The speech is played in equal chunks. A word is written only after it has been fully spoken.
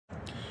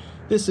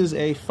This is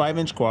a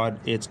 5-inch quad.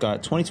 It's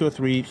got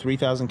 2203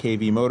 3000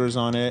 kV motors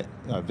on it,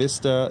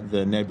 Vista,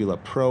 the Nebula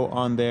Pro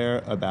on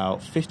there,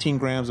 about 15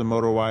 grams of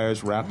motor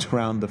wires wrapped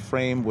around the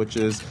frame, which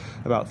is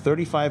about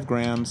 35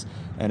 grams,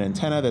 an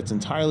antenna that's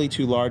entirely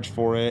too large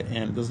for it,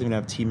 and it doesn't even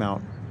have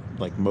T-mount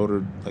like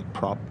motor like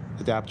prop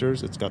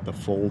adapters. It's got the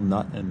full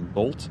nut and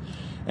bolt.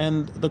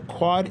 And the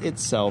quad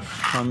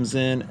itself comes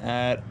in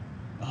at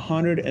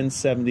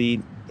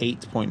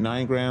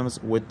 178.9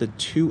 grams with the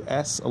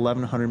 2S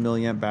 1100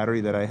 milliamp battery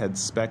that I had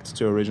spec'd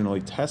to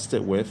originally test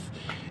it with.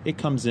 It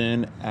comes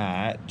in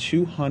at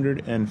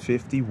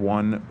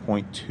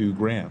 251.2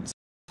 grams.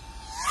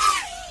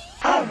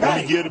 All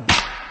right. Let me get him.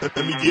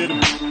 Let me get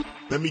him.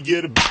 Let me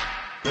get him.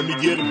 Let me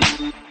get him.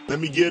 Let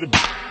me get him.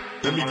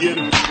 Let me get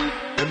him.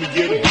 Let me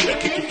get him. Beat, I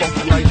kick it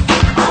funky like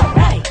that. All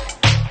right.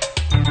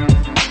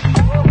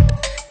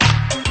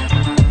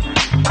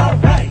 All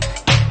right.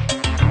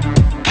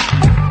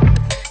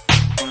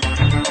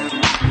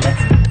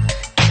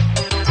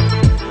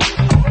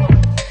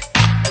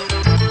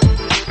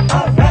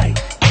 All right.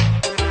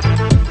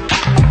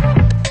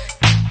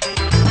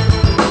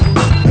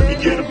 Let me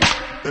get him.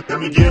 Let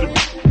me get him.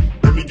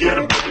 Let me get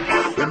him.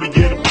 Let me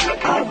get him.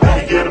 All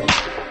right. Get him.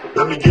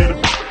 Let me get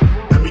him.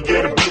 Let me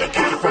get him. Beat, I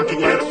kick it funky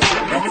like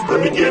that.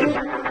 Let me get him.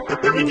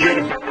 Let me get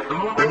him.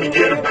 Let me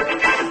get him.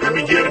 Let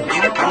me get him. Let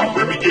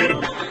me get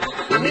him.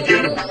 Let me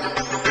get him.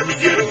 Let me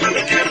get him. Beat,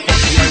 I kick it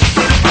funky like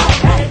that.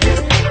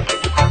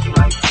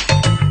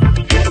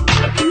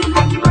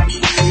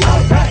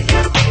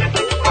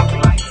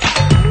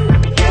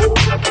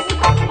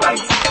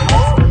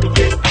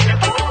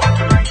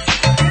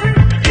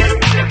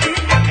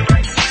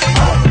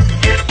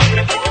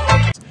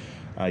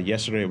 All right.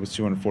 Yesterday it was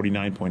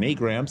 249.8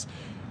 grams.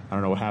 I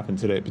don't know what happened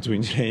today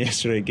between today and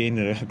yesterday. I gained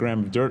a gram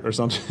of dirt or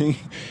something.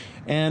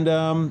 And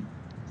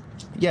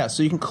yeah,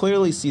 so you can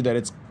clearly see that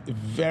it's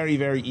very,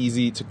 very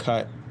easy to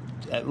cut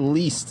at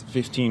least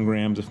 15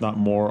 grams, if not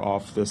more,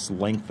 off this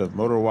length of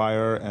motor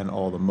wire and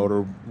all the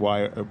motor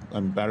wire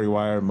and battery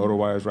wire, motor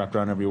wires wrapped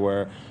around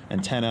everywhere,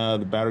 antenna,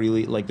 the battery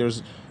lead. Like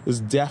there's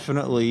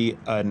definitely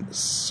a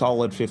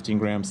solid 15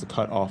 grams to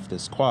cut off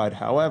this quad.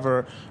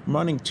 However, I'm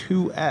running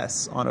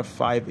 2S on a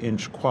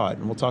 5-inch quad,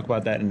 and we'll talk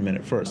about that in a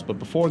minute first. But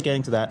before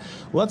getting to that,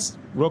 let's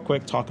real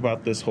quick talk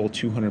about this whole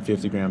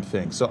 250 gram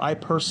thing. So I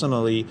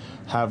personally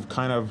have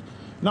kind of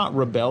not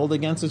rebelled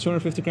against the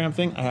 250 gram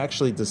thing. I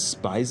actually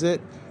despise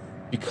it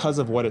because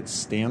of what it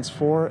stands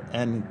for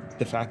and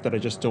the fact that I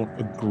just don't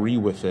agree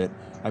with it.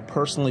 I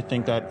personally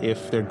think that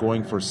if they're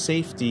going for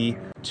safety,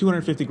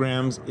 250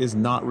 grams is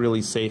not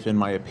really safe in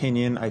my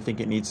opinion. I think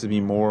it needs to be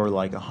more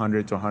like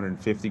 100 to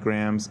 150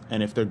 grams.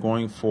 And if they're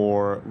going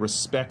for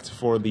respect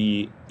for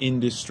the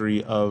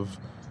industry of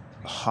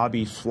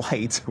hobby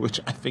flight,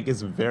 which I think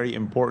is very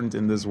important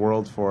in this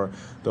world for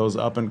those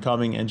up and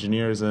coming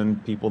engineers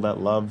and people that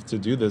love to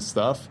do this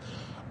stuff,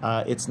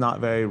 it's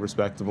not very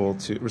respectful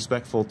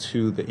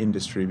to the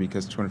industry,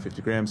 because 250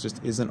 grams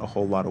just isn't a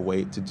whole lot of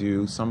weight to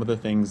do some of the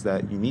things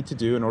that you need to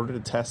do in order to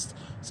test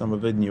some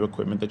of the new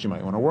equipment that you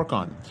might want to work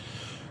on.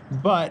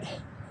 But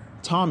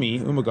Tommy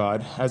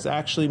Umagod has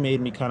actually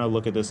made me kind of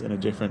look at this in a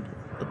different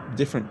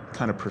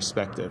kind of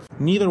perspective.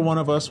 Neither one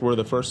of us were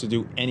the first to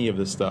do any of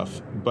this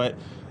stuff, but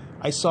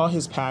I saw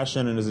his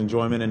passion and his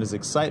enjoyment and his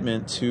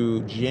excitement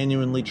to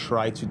genuinely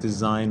try to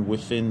design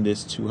within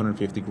this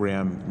 250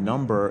 gram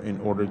number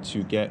in order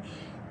to get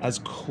as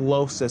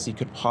close as he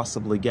could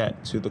possibly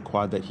get to the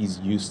quad that he's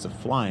used to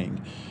flying.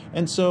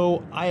 And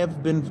so I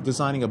have been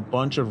designing a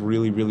bunch of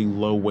really, really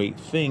low weight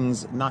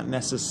things, not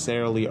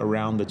necessarily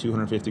around the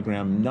 250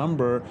 gram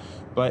number,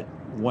 but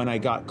when I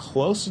got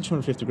close to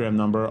 250 gram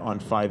number on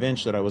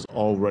 5-inch that I was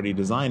already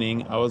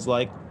designing, I was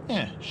like,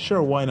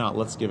 sure, why not?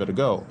 Let's give it a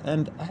go.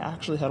 And I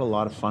actually had a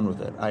lot of fun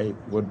with it. I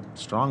would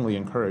strongly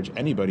encourage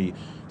anybody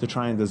to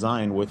try and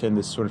design within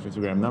this 250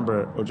 gram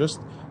number, or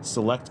just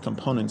select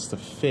components to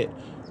fit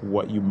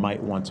what you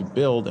might want to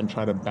build and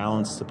try to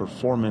balance the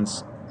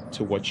performance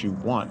to what you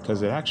want,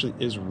 because it actually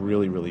is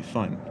really, really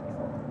fun.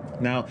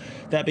 Now,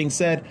 that being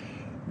said,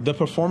 the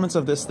performance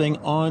of this thing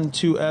on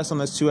 2S, on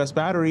this 2S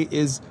battery,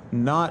 is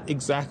not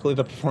exactly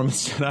the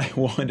performance that I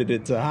wanted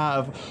it to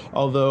have,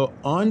 although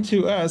on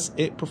 2S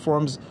it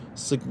performs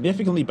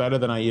significantly better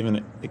than I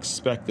even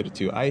expected it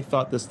to. I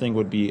thought this thing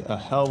would be a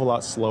hell of a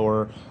lot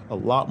slower, a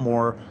lot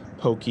more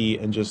pokey,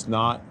 and just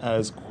not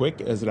as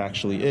quick as it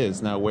actually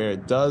is. Now, where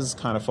it does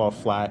kind of fall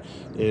flat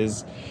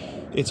is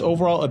its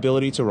overall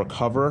ability to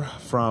recover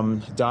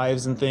from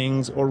dives and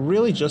things, or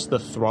really just the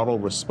throttle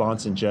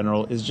response in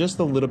general, is just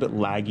a little bit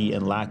laggy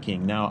and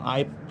lacking. Now,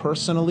 I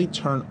personally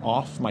turn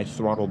off my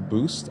throttle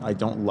boost. I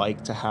don't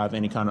like to have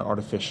any kind of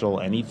artificial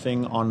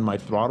anything on my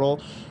throttle.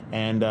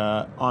 And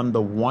on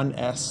the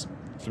 1S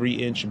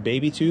 3-inch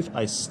baby tooth,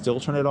 I still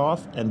turn it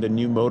off. And the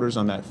new motors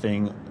on that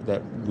thing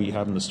that we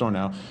have in the store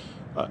now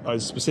are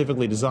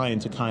specifically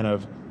designed to kind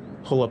of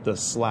pull up the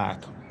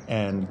slack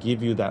and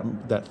give you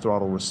that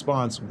throttle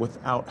response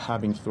without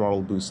having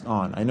throttle boost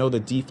on. I know the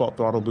default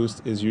throttle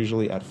boost is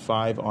usually at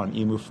 5 on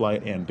Emu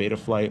Flight and Beta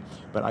Flight,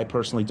 but I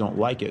personally don't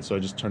like it, so I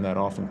just turn that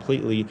off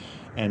completely,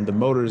 and the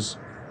motors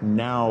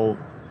now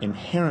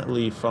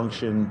inherently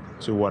function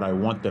to what I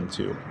want them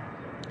to.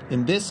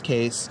 In this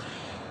case,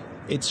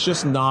 it's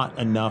just not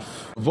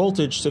enough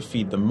voltage to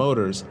feed the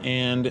motors,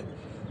 and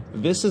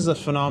this is a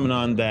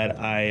phenomenon that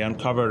I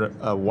uncovered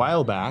a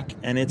while back,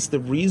 and it's the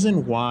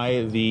reason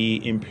why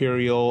the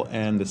Imperial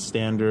and the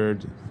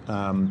standard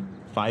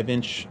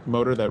 5-inch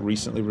motor that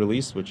recently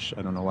released, which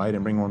I don't know why I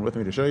didn't bring one with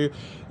me to show you,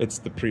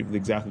 it's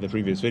exactly the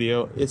previous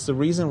video. It's the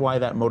reason why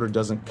that motor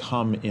doesn't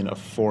come in a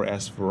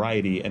 4S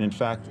variety, and in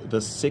fact the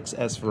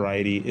 6S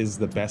variety is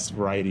the best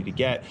variety to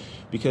get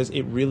because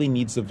it really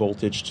needs the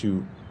voltage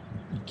to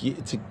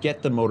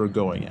get the motor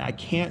going. I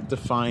can't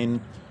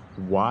define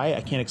why,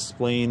 I can't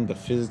explain the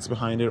physics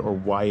behind it or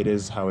why it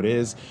is how it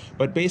is,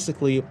 but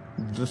basically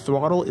the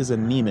throttle is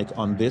anemic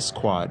on this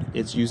quad.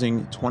 It's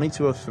using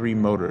 2203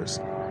 motors.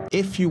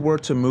 If you were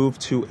to move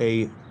to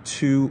a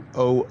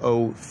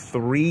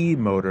 2003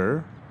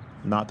 motor,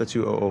 not the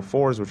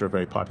 2004s, which are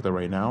very popular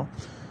right now,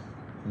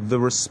 the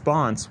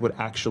response would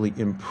actually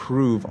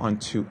improve on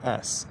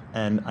 2S.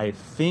 And I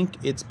think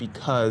it's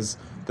because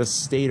the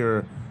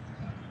stator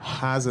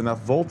has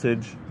enough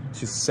voltage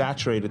to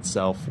saturate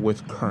itself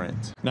with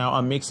current. Now,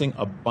 I'm mixing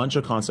a bunch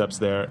of concepts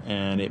there,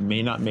 and it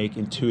may not make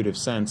intuitive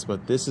sense,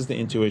 but this is the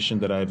intuition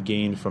that I've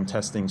gained from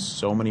testing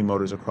so many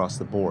motors across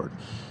the board.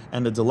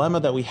 And the dilemma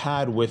that we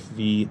had with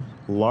the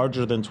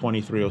larger than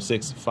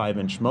 2306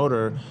 5-inch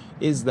motor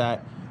is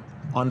that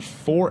on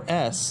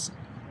 4S,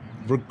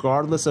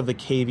 regardless of the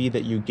kV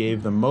that you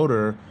gave the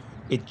motor,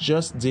 it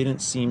just didn't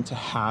seem to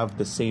have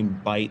the same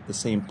bite, the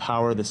same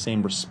power, the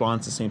same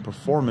response, the same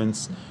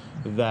performance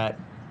that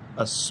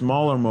a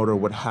smaller motor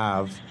would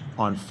have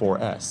on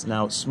 4S.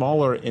 Now,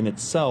 smaller in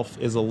itself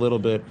is a little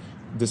bit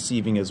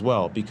deceiving as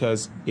well,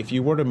 because if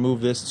you were to move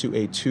this to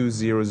a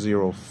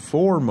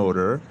 2004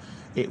 motor,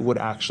 it would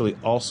actually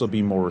also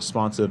be more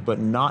responsive, but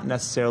not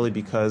necessarily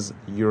because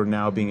you're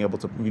now being able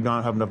to, you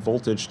don't have enough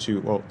voltage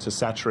to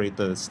saturate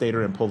the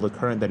stator and pull the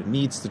current that it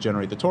needs to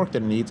generate the torque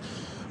that it needs,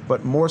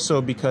 but more so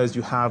because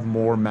you have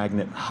more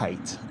magnet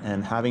height,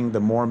 and having the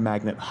more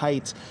magnet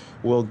height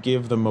will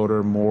give the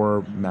motor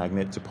more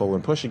magnet to pull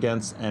and push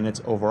against, and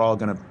it's overall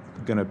gonna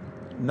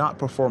not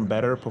perform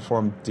better,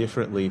 perform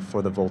differently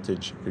for the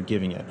voltage you're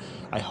giving it.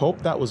 I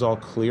hope that was all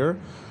clear.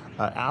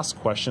 Ask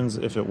questions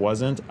if it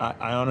wasn't.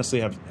 I honestly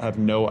have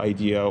no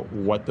idea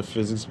what the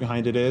physics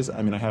behind it is.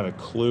 I mean, I have a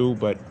clue,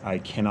 but I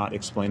cannot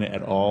explain it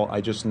at all. I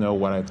just know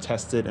what I've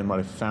tested and what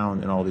I've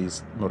found in all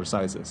these motor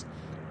sizes.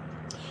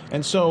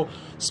 And so,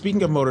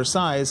 speaking of motor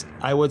size,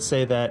 I would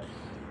say that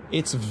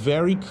it's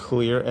very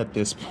clear at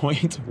this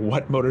point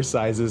what motor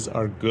sizes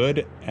are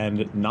good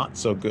and not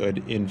so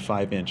good in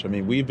 5-inch. I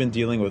mean, we've been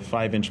dealing with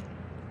 5-inch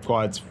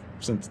quads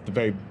since the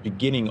very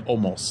beginning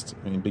almost.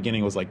 I mean,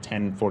 beginning was like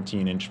 10,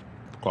 14-inch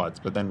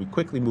quads, but then we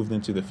quickly moved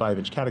into the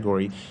 5-inch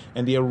category,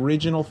 and the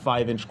original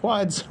 5-inch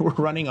quads were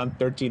running on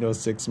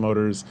 1306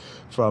 motors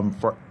from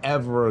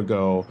forever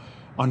ago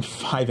on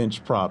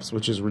 5-inch props,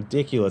 which is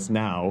ridiculous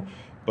now.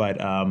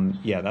 But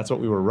yeah, that's what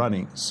we were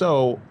running.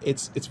 So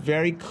it's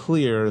very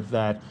clear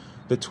that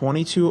the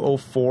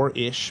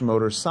 2204-ish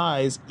motor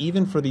size,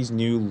 even for these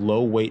new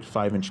low-weight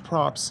 5-inch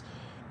props,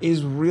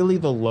 is really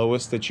the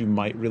lowest that you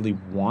might really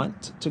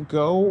want to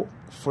go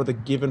for the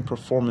given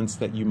performance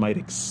that you might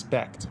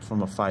expect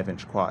from a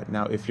 5-inch quad.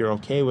 Now, if you're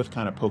okay with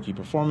kind of pokey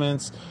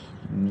performance,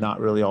 not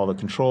really all the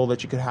control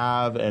that you could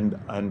have,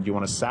 and you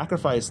want to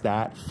sacrifice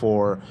that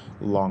for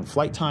long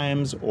flight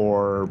times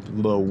or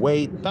low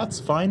weight, that's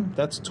fine.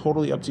 That's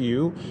totally up to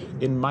you.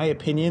 In my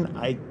opinion,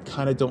 I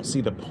kind of don't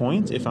see the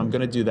point. If I'm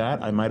going to do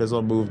that, I might as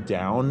well move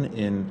down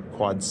in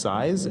quad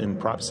size and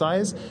prop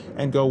size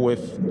and go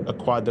with a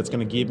quad that's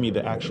going to give me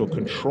the actual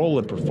control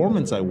and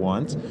performance I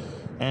want,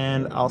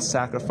 and I'll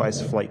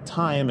sacrifice flight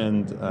time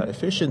and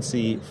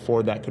efficiency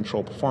for that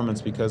control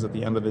performance, because at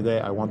the end of the day,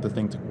 I want the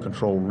thing to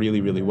control really,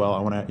 really well.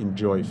 I want to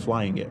enjoy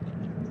flying it.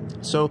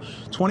 So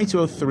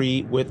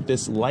 2203 with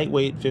this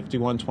lightweight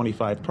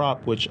 5125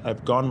 prop, which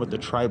I've gone with the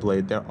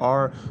tri-blade. There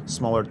are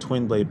smaller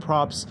twin blade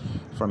props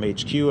from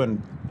HQ,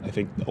 and I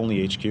think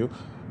only HQ.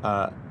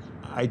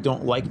 I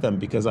don't like them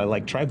because I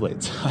like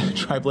tri-blades.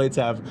 Tri-blades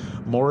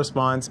have more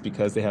response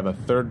because they have a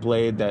third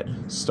blade that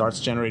starts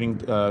generating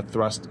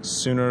thrust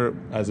sooner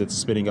as it's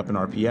spinning up in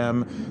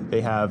RPM.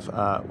 They have,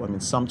 I mean,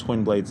 some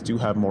twin blades do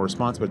have more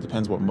response, but it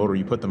depends what motor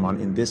you put them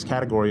on. In this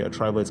category, a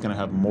tri-blade is going to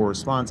have more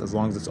response as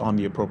long as it's on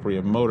the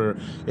appropriate motor.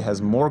 It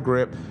has more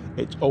grip.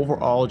 It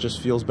overall just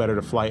feels better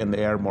to fly in the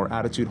air, more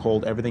attitude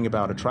hold. Everything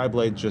about a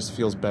tri-blade just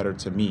feels better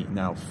to me.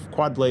 Now,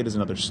 quad blade is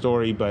another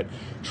story, but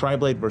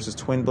tri-blade versus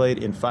twin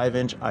blade in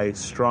 5-inch, I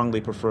strongly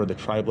prefer the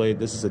tri-blade.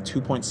 This is a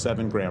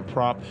 2.7 gram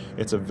prop.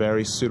 It's a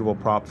very suitable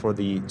prop for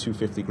the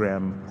 250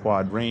 gram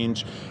quad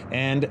range.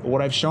 And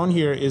what I've shown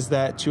here is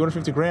that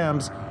 250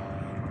 grams,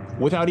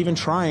 without even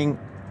trying,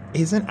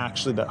 isn't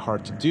actually that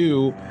hard to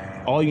do.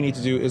 All you need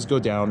to do is go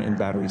down in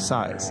battery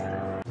size.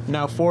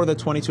 Now for the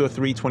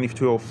 2203,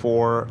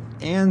 2204,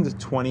 and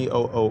 2000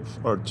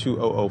 or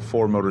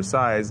 2004 motor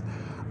size,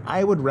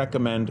 I would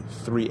recommend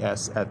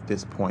 3S at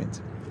this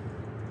point.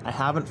 I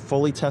haven't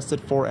fully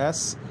tested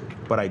 4S,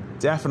 but I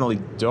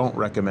definitely don't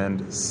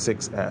recommend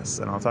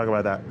 6S, and I'll talk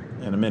about that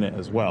in a minute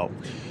as well.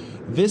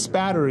 This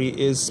battery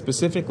is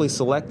specifically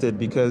selected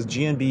because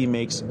GNB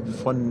makes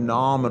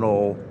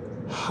phenomenal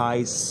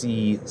high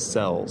C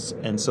cells,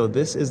 and so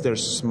this is their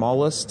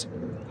smallest,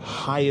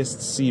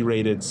 highest C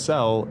rated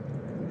cell,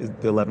 is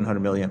the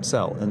 1100 milliamp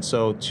cell. And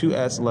so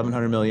 2S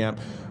 1100 milliamp,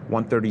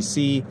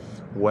 130C,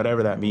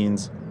 whatever that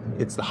means,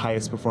 it's the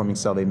highest performing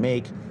cell they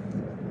make,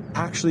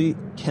 actually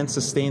can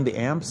sustain the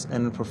amps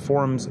and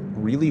performs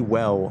really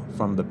well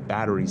from the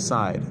battery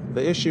side.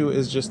 The issue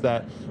is just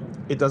that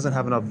it doesn't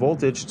have enough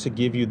voltage to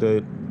give you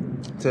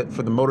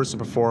for the motors to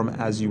perform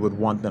as you would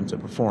want them to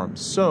perform.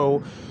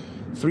 So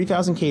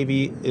 3000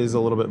 kV is a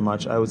little bit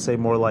much. I would say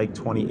more like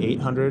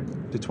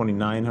 2800 to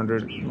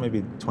 2900,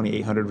 maybe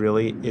 2800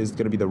 really, is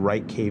going to be the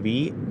right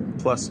kV,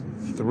 plus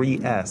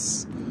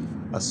 3S.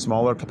 A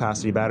smaller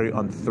capacity battery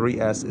on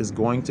 3S is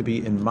going to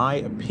be, in my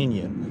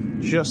opinion,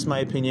 just my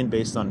opinion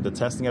based on the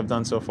testing I've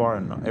done so far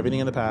and everything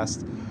in the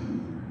past,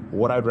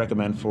 what I'd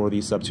recommend for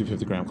the sub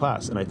 250 gram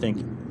class. And I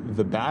think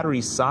the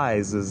battery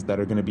sizes that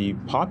are going to be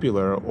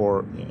popular,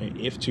 or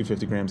if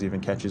 250 grams even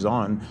catches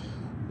on,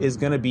 is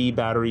going to be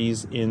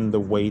batteries in the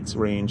weight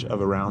range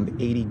of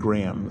around 80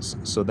 grams.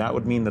 So that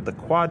would mean that the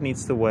quad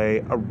needs to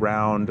weigh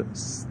around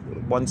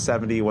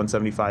 170,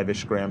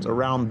 175-ish grams,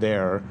 around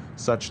there,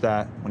 such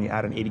that when you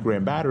add an 80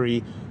 gram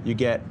battery, you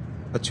get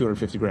a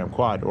 250 gram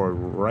quad, or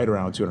right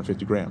around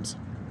 250 grams.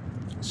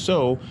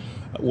 So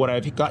what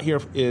I've got here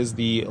is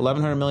the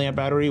 1100 milliamp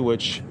battery,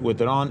 which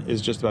with it on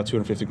is just about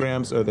 250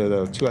 grams, or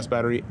the 2S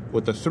battery.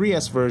 With the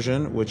 3S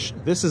version, which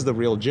this is the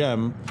real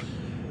gem,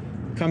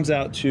 comes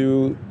out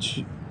to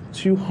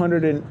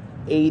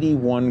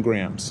 281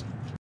 grams.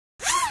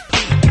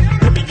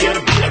 Let me get a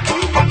beat, I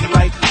kick it funky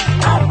like.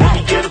 Let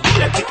me get a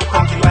beat, I kick it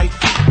funky like.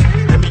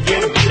 Let me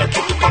get a beat, I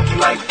kick it funky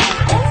like.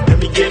 Let me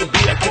get a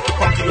beat, I kick it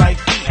funky like.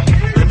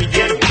 Let me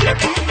get a beat, I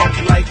kick it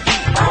funky like.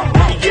 Let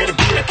me get a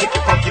beat, I kick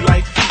it funky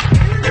like.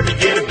 Let me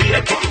get a beat,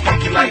 I kick it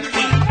funky like.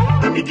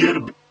 Let me get a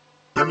beat,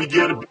 let me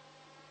get a beat,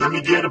 let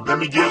me get a, let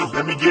me get a,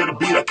 let me get a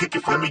beat, I kick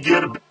it. Let me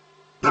get a beat,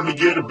 let me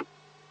get a beat.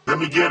 Let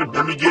me get a,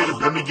 let me get a,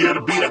 let me get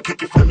a beat, I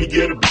kick it. Let me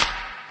get a beat,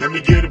 let me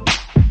get a beat,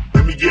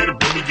 let me get a,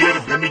 let me get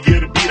a, let me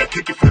get a beat, I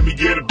kick it. Let me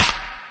get a beat,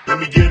 let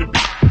me get a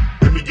beat,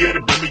 let me get a,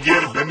 let me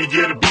get a, let me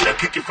get a beat, I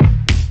kick it.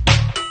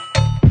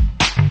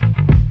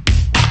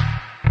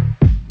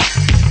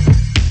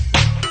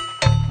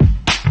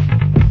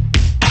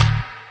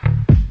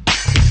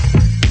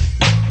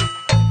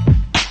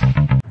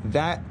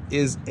 That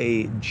is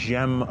a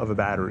gem of a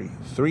battery.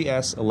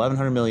 3S,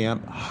 1100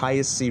 milliamp,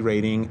 highest C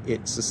rating.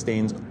 It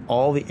sustains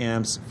all the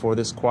amps for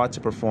this quad to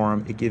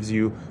perform. It gives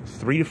you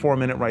 3 to 4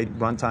 minute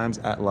run times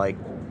at like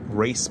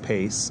race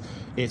pace.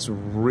 It's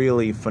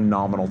really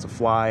phenomenal to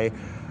fly.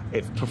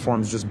 It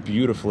performs just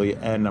beautifully,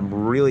 and I'm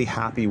really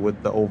happy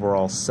with the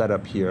overall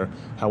setup here.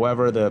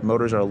 However, the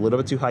motors are a little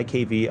bit too high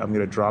kV. I'm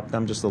gonna drop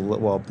them just a little.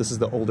 Well, this is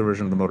the older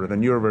version of the motor. The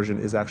newer version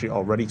is actually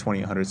already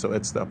 2800, so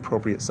it's the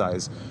appropriate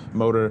size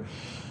motor.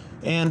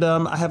 And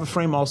I have a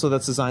frame also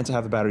that's designed to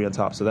have a battery on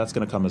top, so that's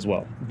going to come as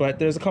well. But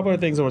there's a couple of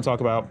things I want to talk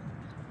about.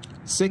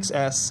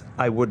 6S,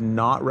 I would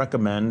not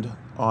recommend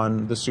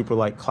on the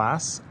Superlight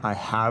class. I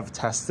have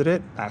tested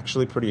it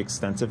actually pretty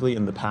extensively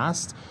in the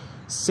past.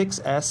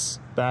 6S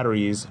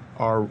batteries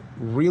are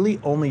really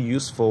only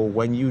useful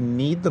when you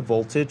need the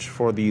voltage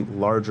for the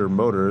larger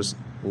motors,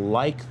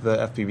 like the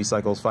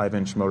FPVCycle's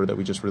 5-inch motor that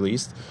we just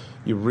released.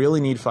 You really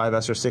need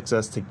 5S or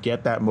 6S to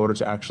get that motor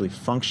to actually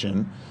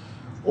function.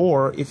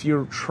 Or if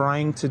you're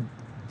trying to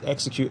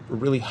execute a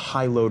really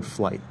high load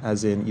flight,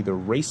 as in either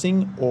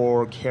racing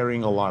or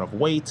carrying a lot of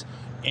weight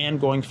and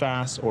going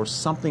fast or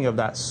something of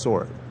that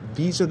sort.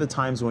 These are the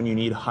times when you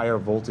need higher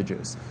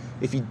voltages.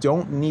 If you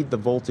don't need the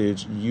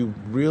voltage, you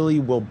really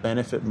will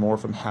benefit more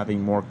from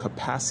having more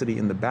capacity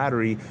in the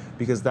battery,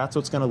 because that's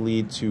what's going to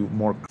lead to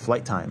more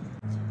flight time.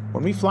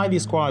 When we fly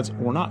these quads,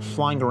 we're not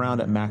flying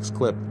around at max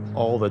clip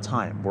all the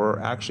time. We're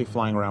actually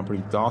flying around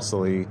pretty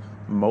docilely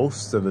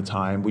most of the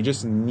time. We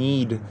just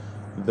need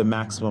the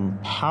maximum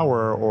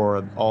power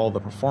or all the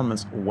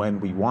performance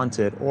when we want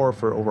it, or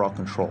for overall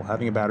control.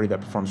 Having a battery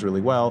that performs really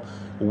well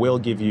will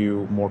give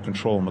you more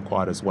control in the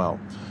quad as well.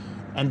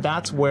 And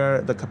that's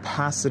where the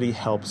capacity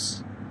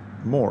helps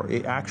more.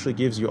 It actually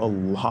gives you a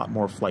lot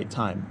more flight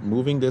time.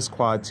 Moving this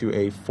quad to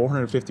a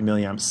 450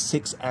 milliamp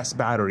 6S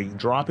battery,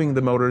 dropping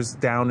the motors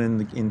down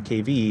in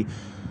kV.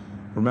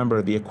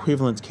 Remember, the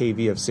equivalent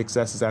kV of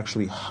 6S is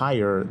actually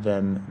higher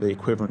than the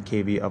equivalent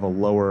kV of a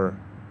lower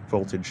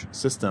voltage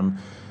system,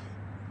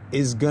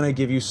 is going to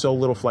give you so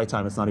little flight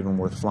time, it's not even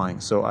worth flying.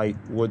 So I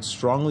would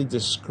strongly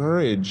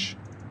discourage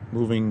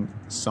moving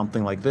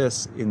something like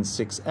this in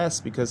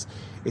 6S, because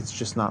it's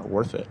just not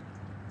worth it.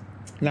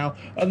 Now,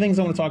 other things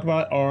I want to talk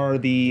about are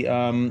the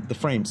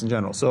frames in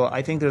general. So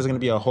I think there's going to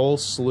be a whole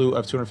slew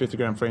of 250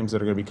 gram frames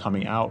that are going to be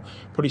coming out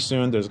pretty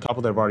soon. There's a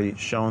couple that have already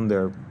shown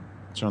their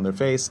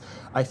face.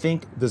 I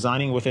think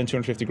designing within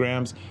 250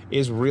 grams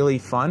is really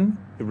fun.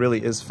 It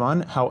really is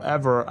fun.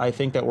 However, I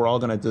think that we're all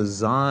going to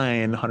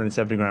design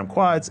 170 gram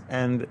quads,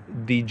 and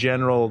the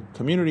general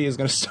community is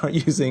going to start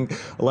using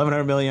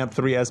 1100 milliamp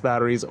 3S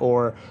batteries,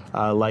 or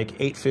like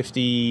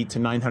 850 to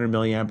 900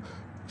 milliamp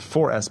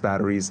 4S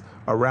batteries.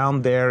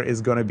 Around there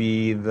is going to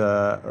be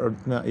or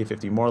not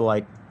 850, more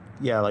like,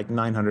 yeah, like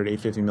 900,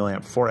 850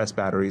 milliamp 4S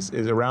batteries.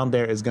 Around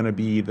there is going to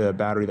be the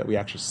battery that we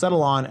actually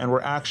settle on, and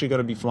we're actually going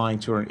to be flying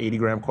 280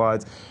 gram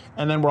quads.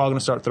 And then we're all going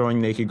to start throwing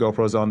naked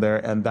GoPros on there,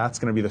 and that's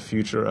going to be the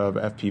future of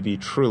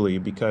FPV, truly,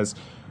 because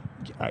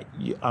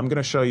I'm going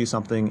to show you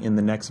something in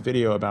the next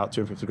video about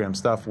 250 gram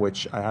stuff,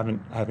 which I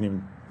haven't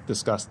even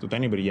discussed with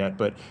anybody yet,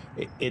 but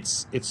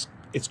it's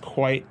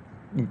quite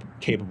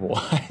capable.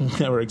 I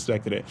never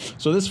expected it.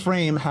 So this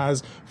frame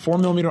has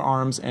 4mm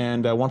arms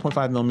and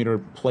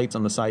 1.5mm plates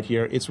on the side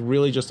here. It's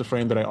really just a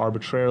frame that I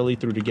arbitrarily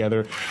threw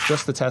together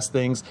just to test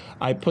things.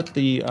 I put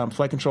the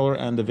flight controller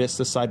and the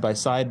Vista side by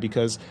side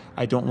because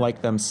I don't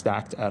like them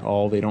stacked at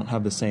all. They don't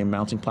have the same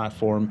mounting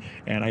platform,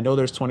 and I know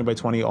there's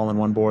 20x20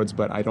 all-in-one boards,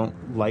 but I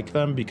don't like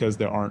them because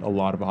there aren't a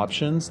lot of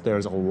options.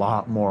 There's a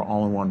lot more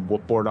all-in-one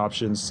whoop board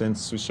options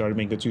since we started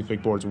making the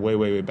toothpick boards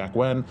way back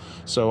when.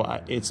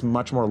 So it's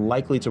much more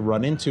likely to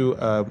run into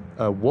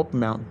a whoop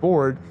mount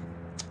board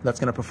that's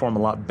going to perform a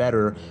lot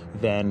better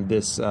than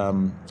this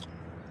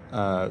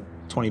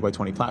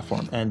 20x20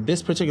 platform. And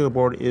this particular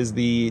board is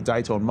the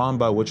Diatone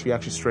Mamba, which we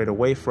actually strayed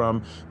away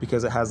from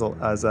because it has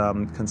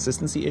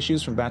consistency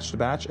issues from batch to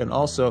batch, and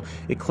also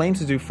it claims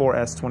to do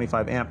 4S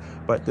 25 amp,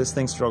 but this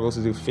thing struggles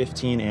to do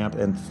 15 amp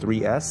and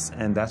 3S,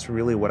 and that's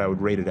really what I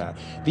would rate it at.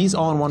 These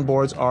all-in-one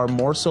boards are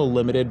more so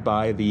limited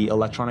by the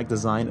electronic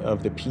design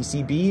of the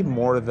PCB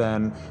more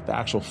than the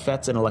actual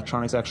FETs and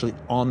electronics actually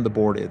on the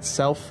board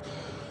itself.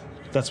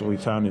 That's what we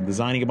found in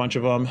designing a bunch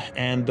of them.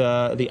 And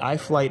the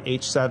iFlight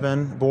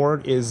H7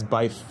 board is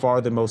by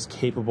far the most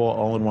capable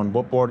all-in-one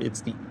whoop board.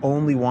 It's the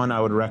only one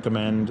I would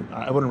recommend.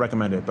 I wouldn't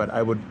recommend it, but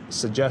I would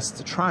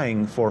suggest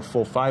trying for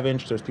full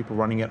 5-inch. There's people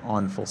running it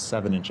on full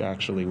 7-inch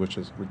actually, which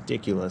is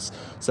ridiculous.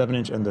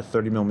 7-inch and the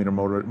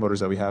 30mm motors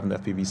that we have in the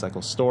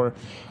FPVCycle store.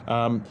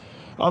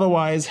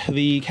 Otherwise,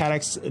 the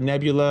Caddx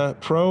Nebula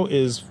Pro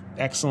is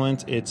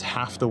excellent. It's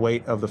half the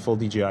weight of the full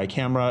DJI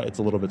camera. It's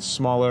a little bit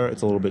smaller,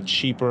 it's a little bit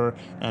cheaper,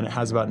 and it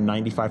has about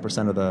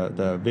 95% of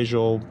the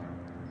visual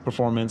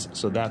performance,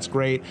 so that's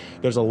great.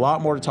 There's a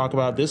lot more to talk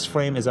about. This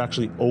frame is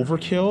actually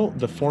overkill.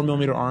 The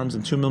 4mm arms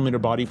and 2mm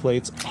body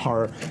plates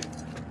are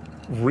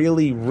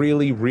really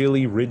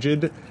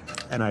rigid,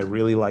 and I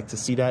really like to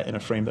see that in a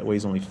frame that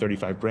weighs only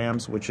 35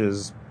 grams, which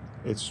is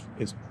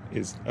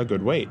a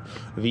good weight.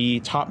 The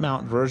top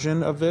mount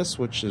version of this,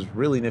 which is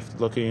really nifty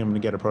looking, I'm going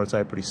to get a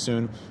prototype pretty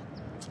soon,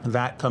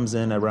 that comes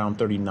in around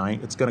 39.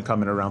 It's going to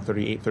come in around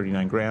 38,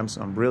 39 grams.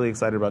 So I'm really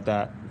excited about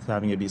that,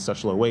 having it be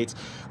such low weights.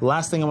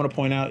 Last thing I want to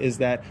point out is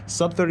that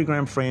sub 30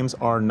 gram frames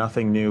are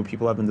nothing new.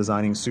 People have been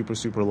designing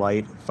super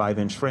light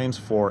 5-inch frames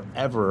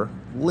forever,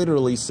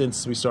 literally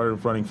since we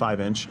started running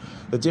 5-inch.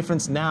 The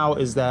difference now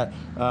is that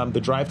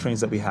the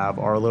drivetrains that we have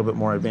are a little bit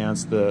more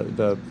advanced.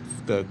 The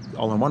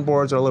all-in-one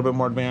boards are a little bit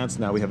more advanced.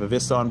 Now we have a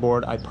Vista on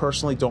board. I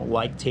personally don't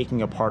like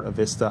taking apart a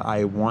Vista.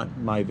 I want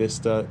my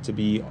Vista to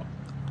be,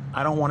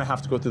 I don't want to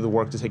have to go through the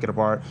work to take it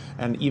apart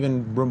and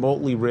even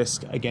remotely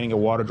risk getting a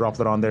water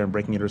droplet on there and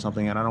breaking it or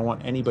something, and I don't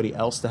want anybody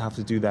else to have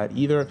to do that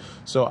either.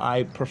 So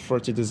I prefer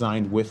to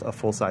design with a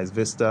full-size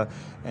Vista,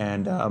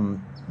 and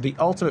the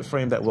ultimate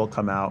frame that will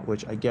come out,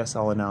 which I guess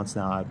I'll announce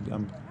now,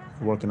 I'm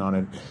working on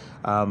it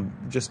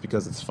just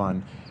because it's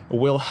fun,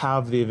 will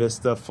have the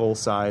Vista full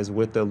size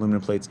with the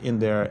aluminum plates in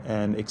there,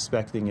 and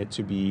expecting it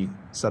to be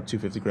sub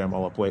 250 gram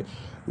all up weight.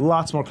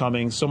 Lots more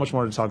coming, so much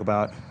more to talk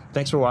about.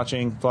 Thanks for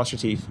watching. Floss your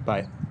teeth.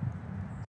 Bye.